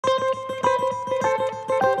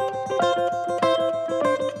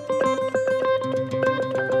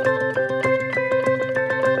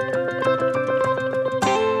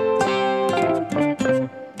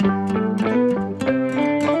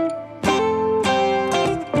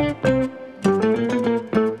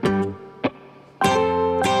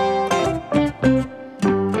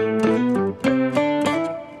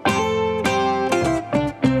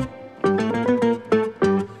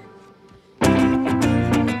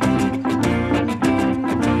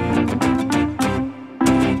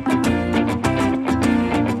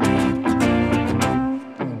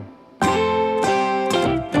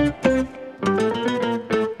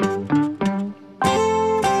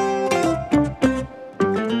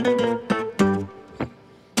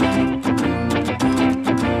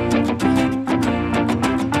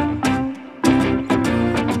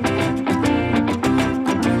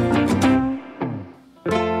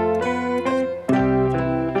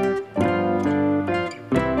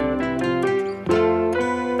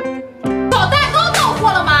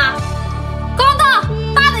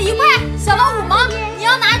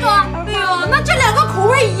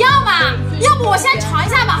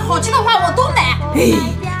哎，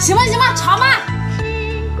行吧行吧，尝吧。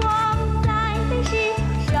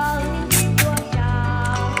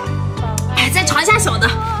哎，再尝一下小的。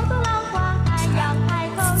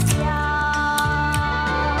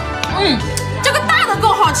这个大的更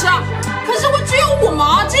好吃，可是我只有5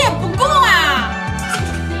毛，这也不够啊。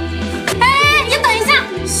哎，你等一下。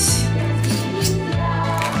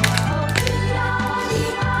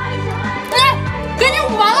来，给你5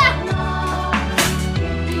毛了。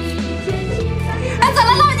哎，怎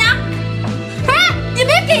么了，老板娘？哎，你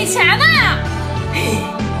没给钱呢。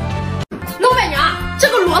老板娘，这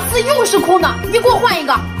个螺丝又是空的，你给我换一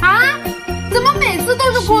个啊？怎么每次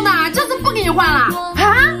都是空的？这次不给你换了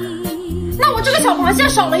啊？那我这个小螃蟹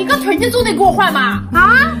少了一个腿，你总得给我换吧？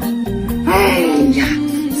啊？哎呀，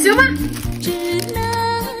行吧。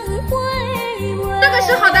这个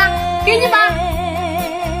是好的，给你吧。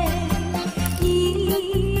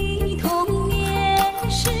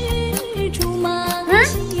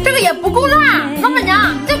这个也不够辣，老板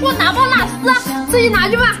娘，再给我拿包辣丝，自己拿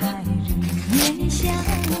去吧。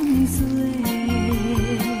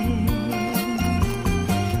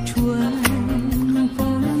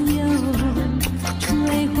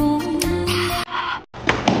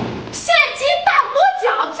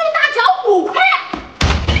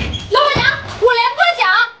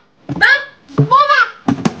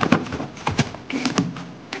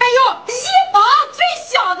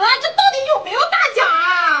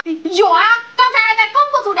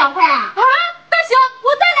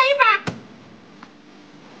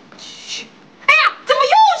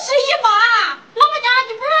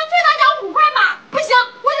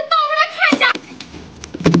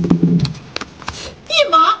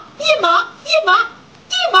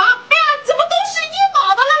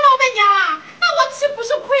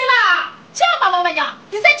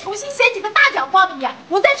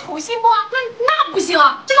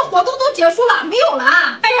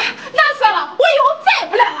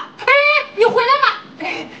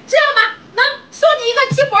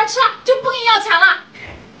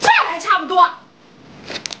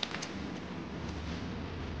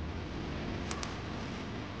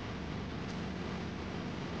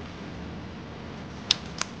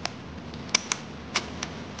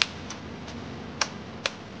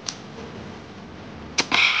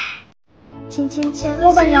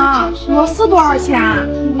老板娘，螺丝多少钱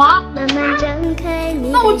？5毛。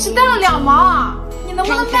那我只带了2毛，你能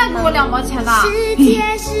不能再给我2毛钱呢？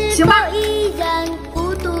行吧。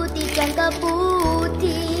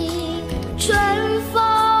春风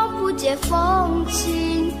不解风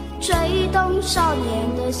情，吹动少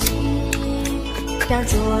年的心，让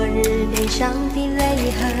昨日脸上的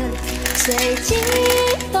泪痕随季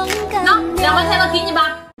风干了。那2毛钱的给你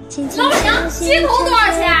吧。老板娘，鸡头多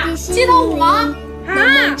少钱？鸡头5毛啊！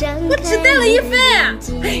我只带了1份。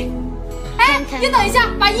哎，你等一下，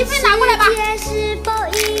把1份拿过来吧。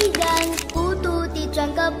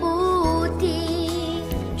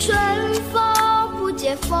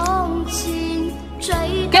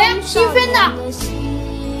给1份的。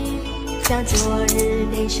让昨日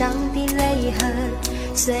脸上的泪痕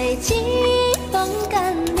随季风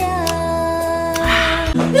干了。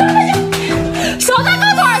老板娘。小蛋糕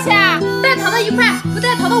多少钱？带糖的1块，不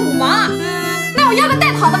带糖的5毛。那我要个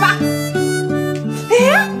带糖的吧。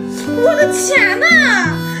哎，我的钱呢？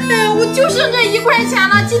我就剩这1块钱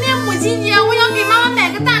了。今天母亲节，我想给妈妈买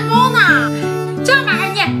个蛋糕呢。这样吧，二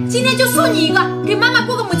妮，今天就送你一个，给妈妈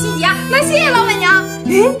过个母亲节。那谢谢老板娘。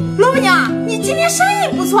哎，老板娘，你今天生意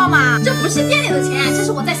不错嘛？这不是店里的钱，这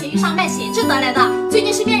是我在闲鱼上卖闲置得来的。最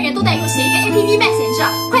近身边人都在用闲鱼 APP 卖闲置，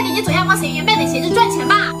快点你左下方闲鱼卖点闲置赚钱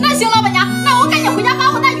吧。那行，老板娘，那我赶紧回家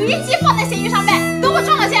把我那油烟机放在闲鱼上卖，等我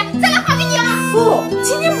赚了钱再来还给你啊。哦，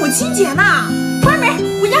今天母亲节呢，关门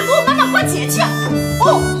回家给我妈妈过节去。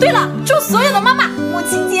哦，对了，祝所有的妈妈母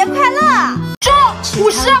亲节快乐！中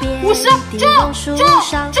50，中！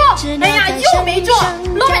哎呀，又没中！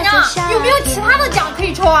老板娘，有没有其他的奖可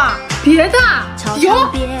以抽啊？别的有，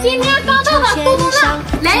今天刚到的咚咚乐，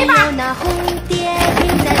来一把。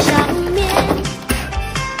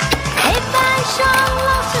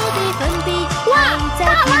哇，大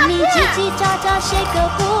辣片！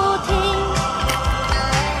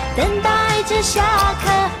等待着下课，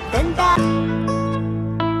等待。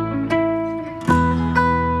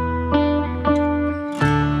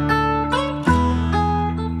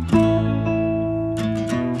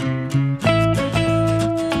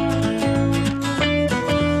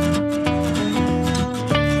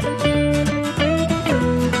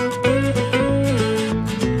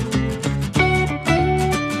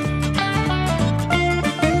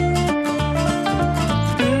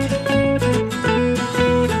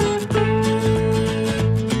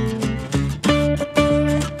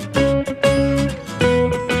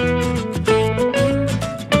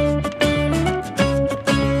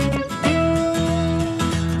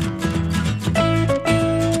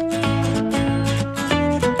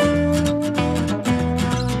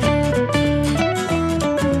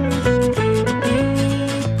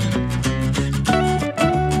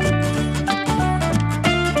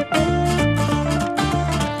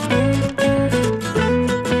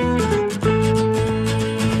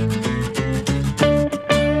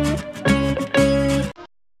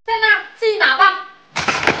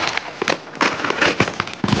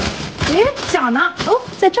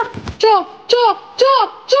这，哎，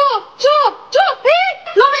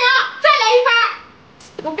老板娘，再来一包，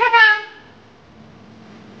我看看，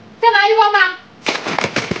再来一包吧。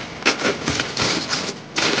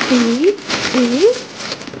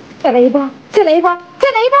再来一包，哎，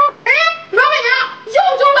老板娘又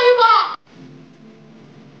中了一包，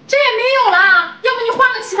这也没有了，要不你换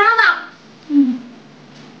个其他的？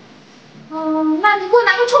那你给我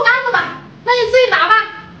拿个臭干子吧，那你自己拿吧。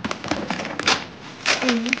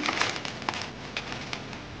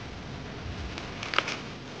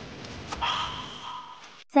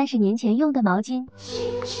30年前用的毛巾，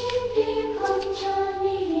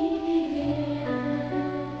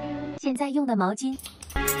现在用的毛巾